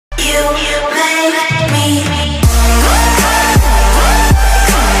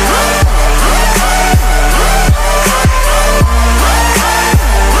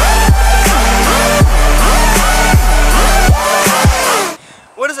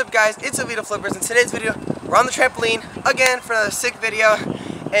up guys, it's Alito Flippers. In today's video, we're on the trampoline again for another sick video.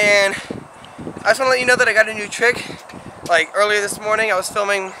 And I just want to let you know that I got a new trick. Like earlier this morning, I was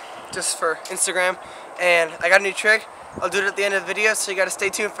filming just for Instagram and I got a new trick. I'll do it at the end of the video, so you gotta stay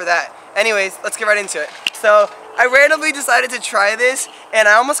tuned for that. Anyways, let's get right into it. So, I randomly decided to try this and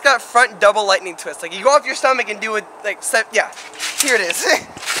I almost got front double lightning twist. Like you go off your stomach and do it like, yeah, here it is.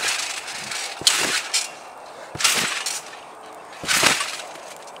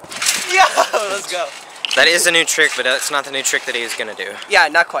 Yo, let's go. That is a new trick, but that's not the new trick that he was gonna do. Yeah,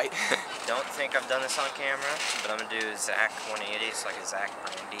 not quite. Don't think I've done this on camera, but I'm gonna do Zach 180, it's like a Zach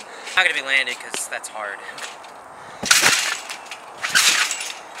Brandy. Not gonna be landed because that's hard.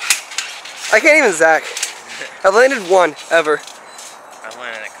 I can't even Zach. I've landed one ever. I've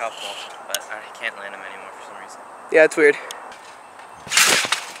landed a couple, but I can't land them anymore for some reason. Yeah, it's weird.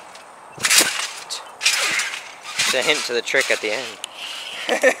 It's a hint to the trick at the end.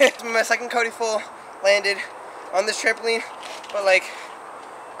 My second Cody full landed on this trampoline, but like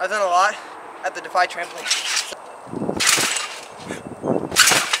I've done a lot at the Defy trampoline.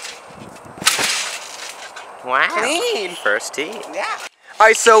 Wow. Clean. First tee. Yeah.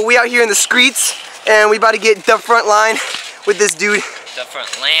 Alright, so we out here in the streets and we about to get the front line with this dude. The front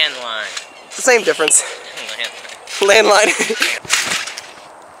landline. It's the same difference. Landline. Landline.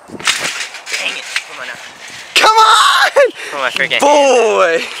 Dang it. Come on now. Come on! Oh my freaking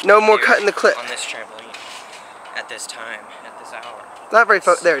boy! No more cutting the clip. On this trampoline. At this time. At this hour. Not very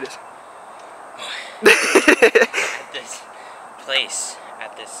there it is. At this place.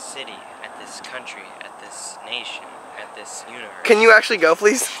 At this city. At this country. At this nation. At this universe. Can you actually go,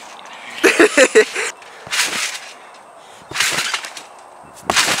 please? Did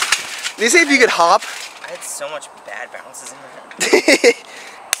you say if you could hop? I had so much bad bounces in that.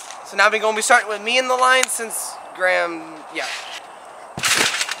 So now we're going to be starting with me in the line since Graham, yeah.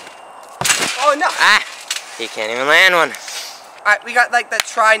 Oh no! Ah! He can't even land one. Alright, we got like that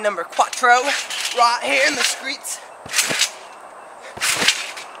try number quattro right here in the streets.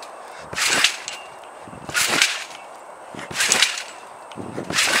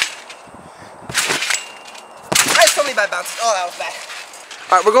 I had so many bad bounces. Oh, that was bad.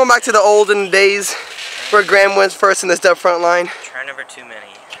 Alright, we're going back to the olden days where Graham wins first in this dub front line. Try number too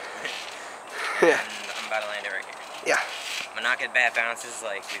many. Yeah. I'm about to land it right here. Yeah. I'm gonna not get bad bounces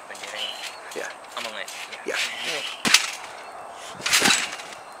like we've been getting. Yeah. I'm gonna land it. Yeah.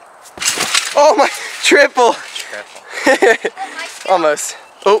 Oh my, triple. Triple. Almost.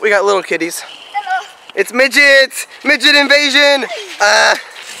 Oh, we got little kitties. Hello. It's midgets! Midget invasion!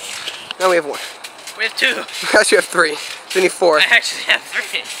 No, we have one. We have two. We actually have three. We need four. I actually have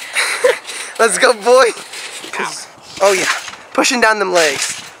three. Let's go, boy! Oh yeah, pushing down them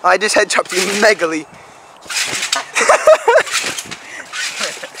legs. I just head chopped you megally.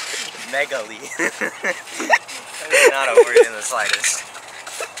 Megally. That is not a word in the slightest.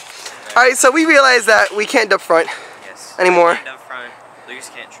 Alright, so we realized that we can't dub front anymore. Can't up front. Luis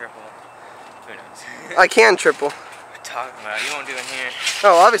can't triple. Who knows? I can triple. What are you talking about? You won't do it here.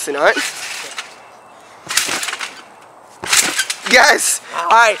 Oh, obviously not. Yes!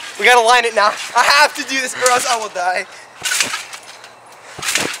 Alright, we gotta line it now. I have to do this or else I will die.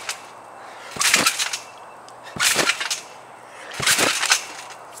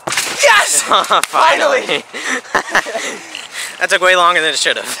 Yes! Finally! That took way longer than it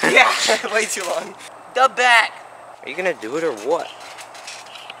should have. Yeah, way too long. Dub back! Are you gonna do it or what?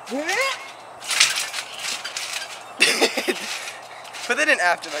 Put that in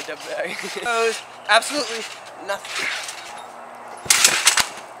after my dub bag. Absolutely nothing.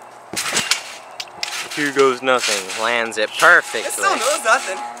 Here goes nothing. Lands it perfectly. It still knows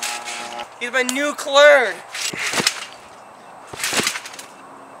nothing. He's my new clern.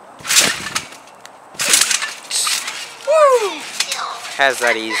 Woo! Has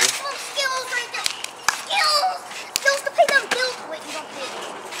that easy. Skills right there. Skills. Skills to pay them bills. Wait, you don't pay them.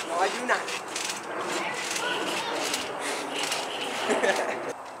 No, I do not.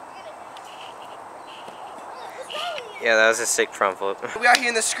 Yeah, that was a sick front flip. We are here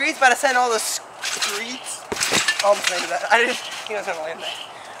in the streets, about to send all the streets. Almost landed that. I didn't think I was gonna land that.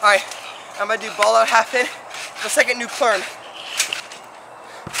 Alright, I'm gonna do ball out half in. The second new clern.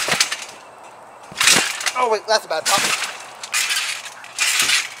 Oh wait, that's a bad top.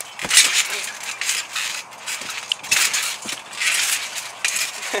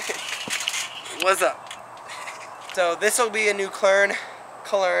 What's up? So this will be a new clern.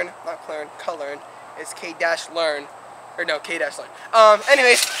 Clern. It's K-learn. Or no, K-learn.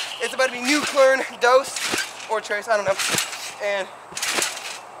 Anyways, it's about to be new clern dose. Or trace, I don't know. And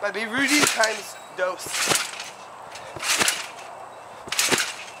about to be Rudy times dose.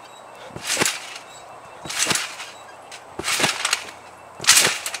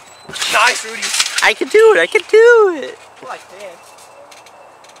 Nice, Rudy. I can do it. I can do it. Well, I can.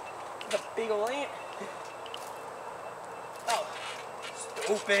 The big ol' ant. Oh,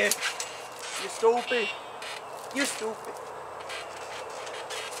 stupid. You're stupid. You're stupid.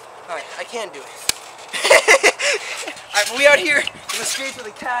 Alright, I can't do it. Alright, but we out here in the streets with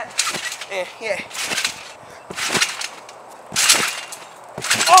a cat. And yeah.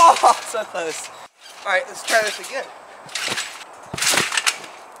 Oh, so close. Alright, let's try this again.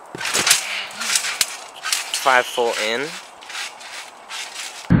 5 full in.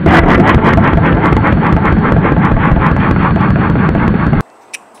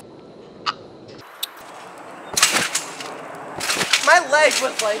 My leg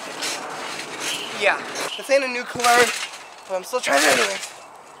was like, yeah, this ain't a new learn, but I'm still trying it anyways.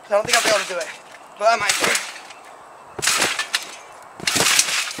 I don't think I'll be able to do it, but I might.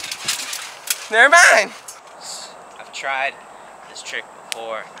 Never mind. I've tried this trick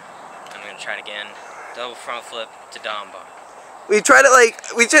before. I'm gonna try it again. Double front flip to down bar. We tried it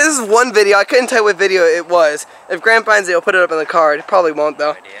we tried this one video. I couldn't tell what video it was. If Grant finds it, he'll put it up in the card. Probably won't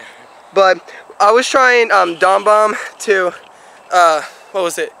though. No idea. But I was trying Dom Bomb to, what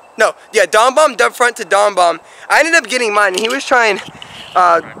was it? No, yeah, Dom Bomb, dub front to Dom Bomb. I ended up getting mine. He was trying,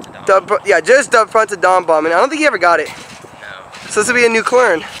 just dub front to Dom Bomb, and I don't think he ever got it. No. So this will be a new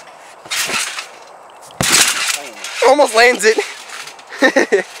learn. Almost lands it.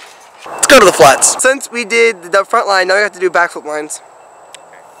 Let's go to the flats. Since we did the dub front line, now we have to do backflip lines.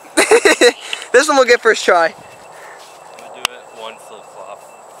 This one we'll get first try. I'm gonna do it one flip flop.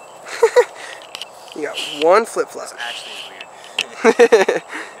 You got one flip flop. This actually is weird.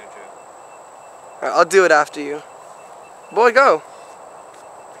 Alright, I'll do it after you. Boy, go.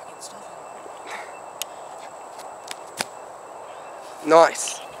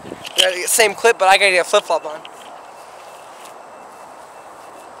 Nice. You gotta get the same clip, but I gotta get a flip flop on.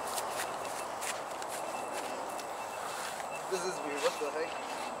 This is weird. What the heck?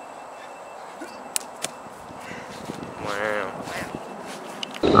 Wow.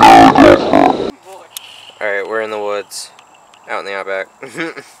 Alright, we're in the woods. Out in the outback.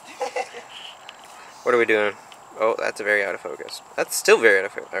 What are we doing? Oh, that's very out of focus. That's still very out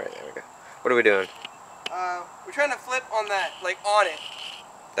of focus. Alright, there we go. What are we doing? We're trying to flip on that, like on it.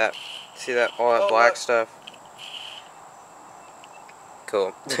 That, see that, all that black look. stuff?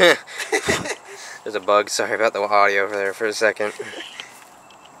 Cool. There's a bug, sorry about the audio over there for a second.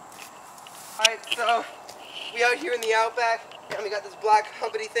 Alright, so we out here in the outback, and we got this black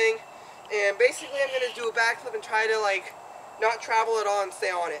humpity thing, and basically I'm going to do a backflip and try to like not travel at all and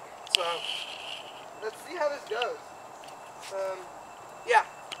stay on it. So, let's see how this goes. Yeah,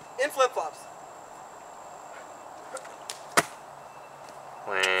 in flip-flops.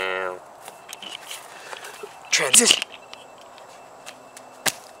 Wow. Transition.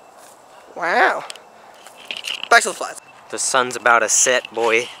 Wow. Back to the flats. The sun's about to set,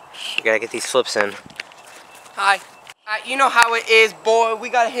 boy. We gotta get these flips in. Hi. You know how it is, boy. We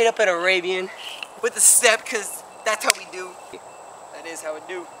gotta hit up an Arabian with the step, because that's how we do. That is how we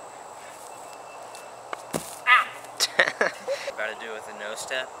do. Ah! About to do it with a no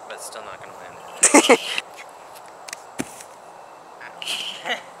step, but it's still not gonna land.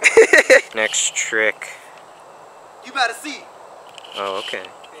 Next trick. You better see. Oh, okay.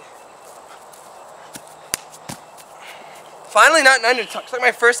 Finally not an undertuck. It's like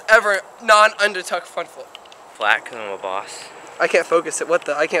my first ever non-undertuck front flip. Flat, because I'm a boss. I can't focus it. What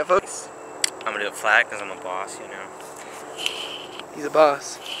the? I can't focus. I'm gonna do it flat, because I'm a boss, you know. He's a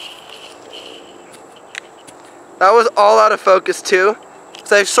boss. That was all out of focus too.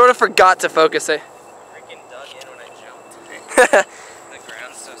 So I sort of forgot to focus it. Freaking dug in when I jumped. The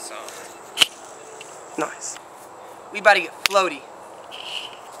ground's so soft. Nice. We about to get floaty.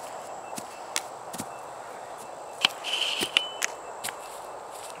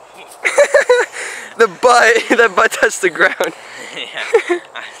 The butt touched the ground. Yeah,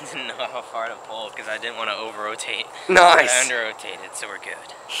 I didn't know how far to pull because I didn't want to over-rotate. Nice. I under-rotated, so we're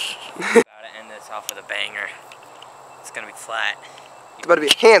good. About to end this off with a banger. It's gonna be flat. It's about to be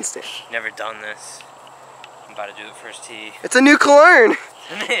a handstand. Never done this. I'm about to do the first tee. It's a new learn.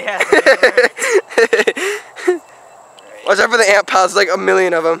 Yeah. Right. Watch out for the ant pals. There's like a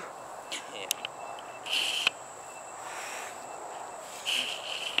million of them. Yeah.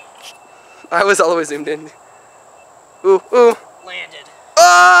 I was all the way zoomed in. Ooh, ooh. Landed.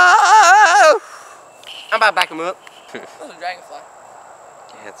 Oh! I'm about to back him up. That was a dragonfly.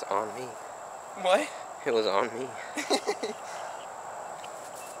 Yeah, it's on me. What? It was on me.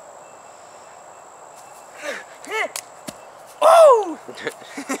 Oh!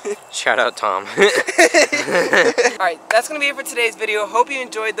 Shout out Tom. Alright, that's going to be it for today's video. Hope you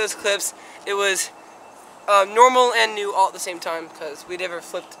enjoyed those clips. It was normal and new all at the same time because we never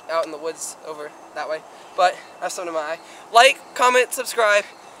flipped out in the woods over that way. But that's something to my eye. Like, comment, subscribe,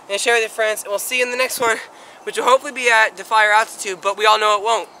 and share with your friends. And we'll see you in the next one, which will hopefully be at Defy Our Altitude, but we all know it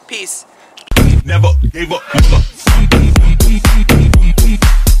won't. Peace. Never gave up.